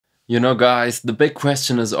You know, guys, the big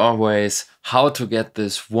question is always how to get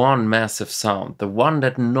this one massive sound, the one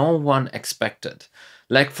that no one expected.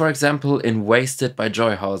 Like, for example, in Wasted by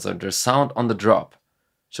Joyhauser, the sound on the drop.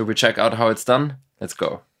 Should we check out how it's done? Let's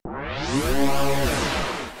go.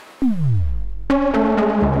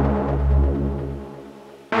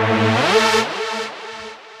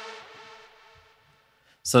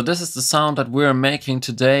 So this is the sound that we're making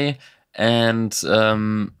today, and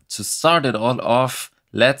to start it all off,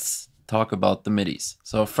 let's talk about the MIDIs.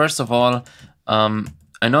 So first of all,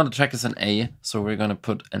 I know the track is an A, so we're gonna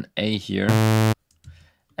put an A here.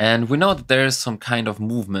 And we know that there's some kind of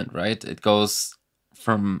movement, right? It goes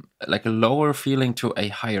from like a lower feeling to a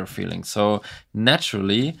higher feeling. So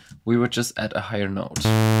naturally, we would just add a higher note.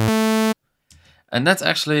 And that's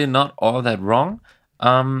actually not all that wrong.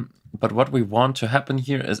 But what we want to happen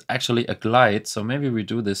here is actually a glide. So maybe we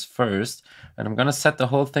do this first. And I'm gonna set the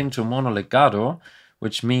whole thing to mono legato,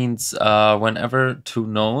 which means whenever two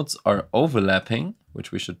notes are overlapping,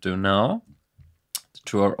 which we should do now, the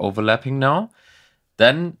two are overlapping now,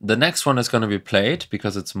 then the next one is going to be played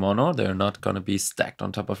because it's mono. They're not going to be stacked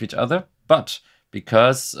on top of each other. But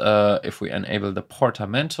because if we enable the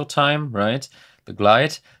portamento time, right, the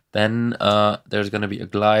glide, then there's going to be a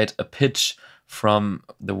glide, a pitch from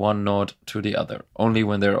the one note to the other, only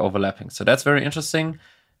when they're overlapping. So that's very interesting.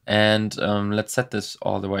 And let's set this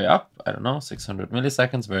all the way up. I don't know, 600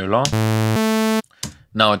 milliseconds, very long.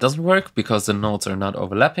 Now it doesn't work because the notes are not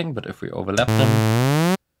overlapping, but if we overlap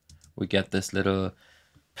them, we get this little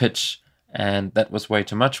pitch, and that was way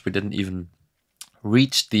too much. We didn't even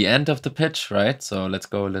reach the end of the pitch, right? So let's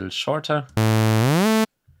go a little shorter.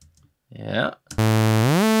 Yeah.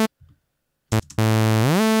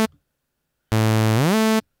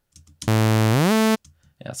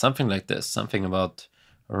 Yeah, something like this, something about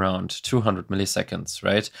around 200 milliseconds,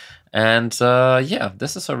 right? And yeah,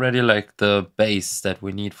 this is already like the base that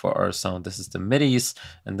we need for our sound. This is the MIDIs,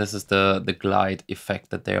 and this is the glide effect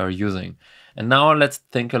that they are using. And now let's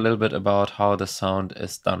think a little bit about how the sound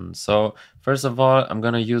is done. So first of all, I'm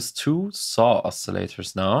gonna use two saw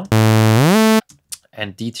oscillators now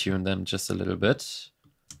and detune them just a little bit.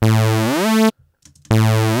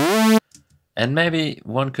 And maybe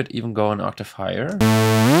one could even go an octave higher.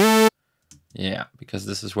 Yeah, because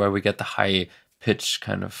this is where we get the high pitch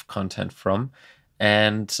kind of content from.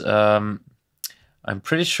 And I'm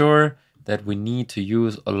pretty sure that we need to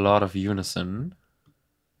use a lot of unison.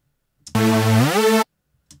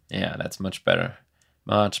 Yeah, that's much better.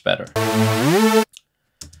 Much better.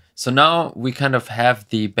 So now we kind of have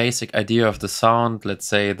the basic idea of the sound, let's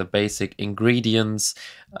say the basic ingredients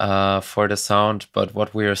for the sound, but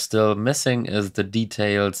what we are still missing is the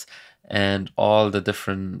details and all the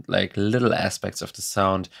different like little aspects of the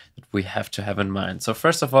sound that we have to have in mind. So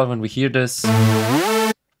first of all, when we hear this,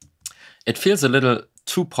 it feels a little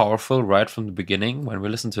too powerful right from the beginning. When we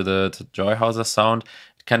listen to the Joyhauser sound,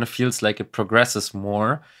 it kind of feels like it progresses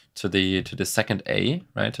more to the second A,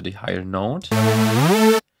 right, to the higher note.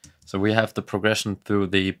 So we have the progression through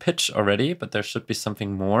the pitch already, but there should be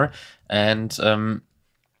something more. And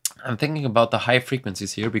I'm thinking about the high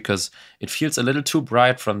frequencies here because it feels a little too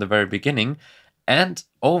bright from the very beginning. And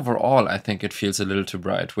overall, I think it feels a little too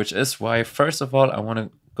bright, which is why, first of all, I want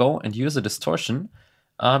to go and use a distortion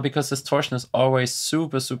because distortion is always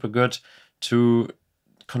super, super good to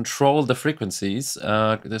control the frequencies.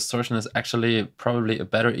 Distortion is actually probably a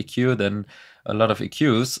better EQ than a lot of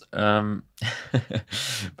EQs.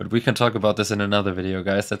 But we can talk about this in another video,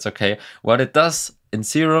 guys. That's okay. What it does in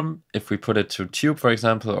Serum, if we put it to tube, for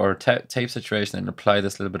example, or tape saturation and apply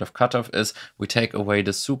this little bit of cutoff, is we take away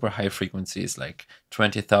the super high frequencies like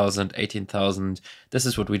 20,000, 18,000. This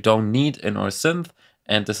is what we don't need in our synth,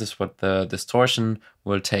 and this is what the distortion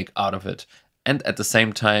will take out of it. And at the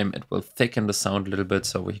same time, it will thicken the sound a little bit,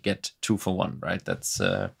 so we get 2 for 1, right? That's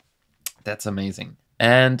amazing.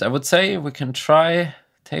 And I would say we can try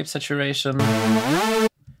tape saturation,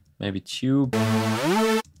 maybe tube.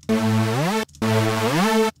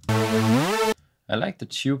 I like the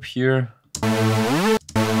tube here. Yeah,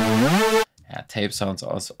 tape sounds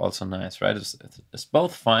also nice, right? It's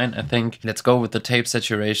both fine, I think. Let's go with the tape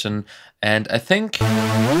saturation. And I think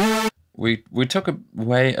we took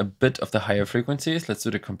away a bit of the higher frequencies. Let's do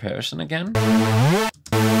the comparison again.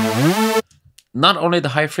 Not only the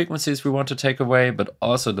high frequencies we want to take away, but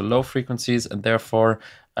also the low frequencies, and therefore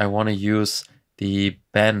I want to use the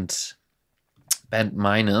band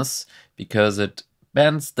minus because it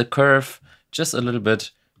bends the curve just a little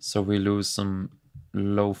bit, so we lose some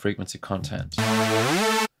low frequency content.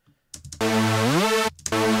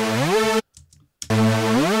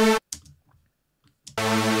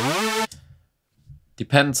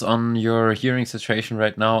 Depends on your hearing situation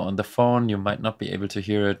right now. On the phone, you might not be able to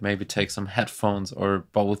hear it. Maybe take some headphones or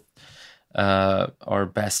both, or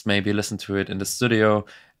best maybe listen to it in the studio,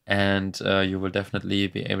 and you will definitely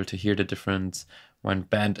be able to hear the difference when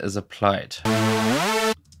band is applied.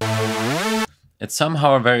 It's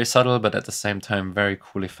somehow very subtle, but at the same time very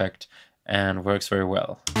cool effect and works very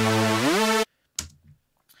well.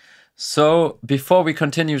 So before we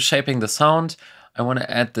continue shaping the sound, I want to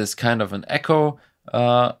add this kind of an echo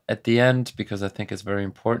at the end, because I think it's very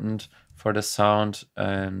important for the sound.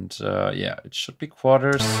 And yeah, it should be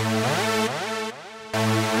quarters.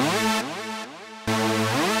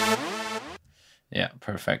 Yeah,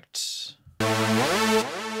 perfect.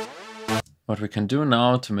 What we can do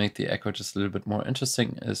now to make the echo just a little bit more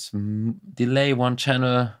interesting is delay one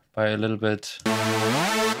channel by a little bit,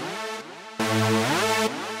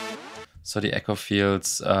 so the echo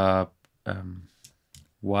feels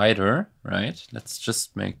wider, right? Let's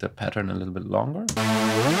just make the pattern a little bit longer.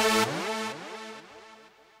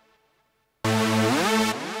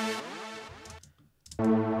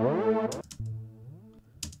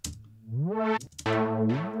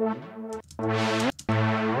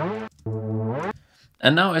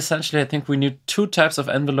 And now essentially I think we need two types of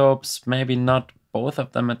envelopes, maybe not both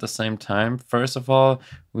of them at the same time. First of all,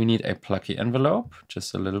 we need a plucky envelope,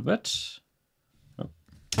 just a little bit.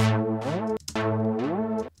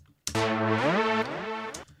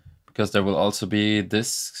 Because there will also be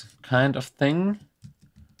this kind of thing.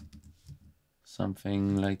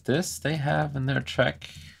 Something like this they have in their track.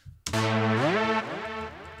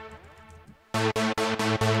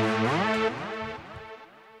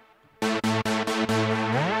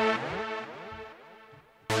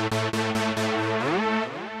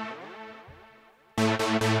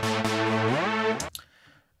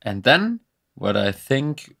 And then what I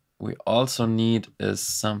think we also need is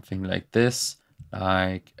something like this,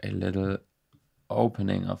 like a little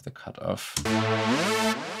opening of the cutoff.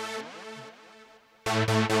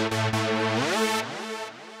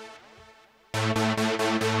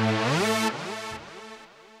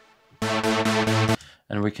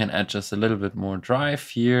 And we can add just a little bit more drive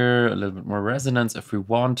here, a little bit more resonance if we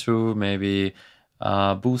want to, maybe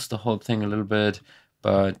boost the whole thing a little bit.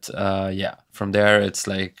 But yeah, from there it's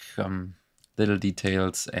like little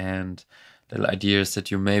details and little ideas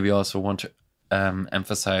that you maybe also want to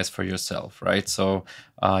emphasize for yourself, right? So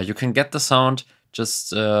you can get the sound, just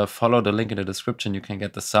follow the link in the description, you can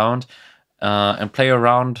get the sound and play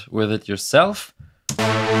around with it yourself.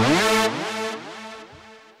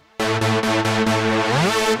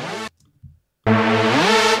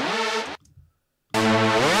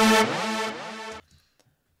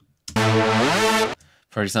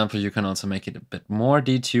 For example, you can also make it a bit more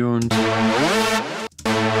detuned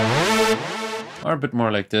or a bit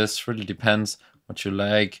more like this, really depends what you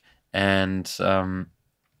like. And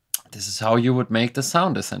this is how you would make the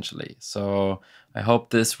sound essentially. So I hope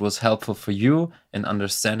this was helpful for you in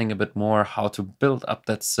understanding a bit more how to build up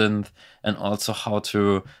that synth, and also how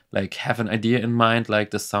to like have an idea in mind,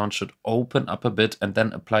 like the sound should open up a bit and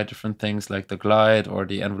then apply different things like the glide or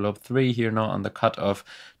the envelope 3 here now on the cutoff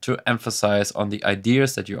to emphasize on the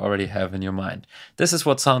ideas that you already have in your mind. This is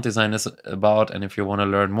what sound design is about, and if you want to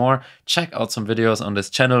learn more, check out some videos on this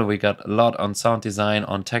channel. We got a lot on sound design,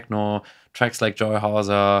 on techno, tracks like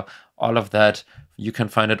Joyhauser, all of that. You can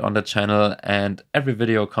find it on the channel, and every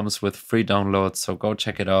video comes with free downloads, so go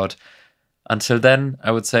check it out. Until then,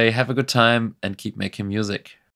 I would say have a good time and keep making music.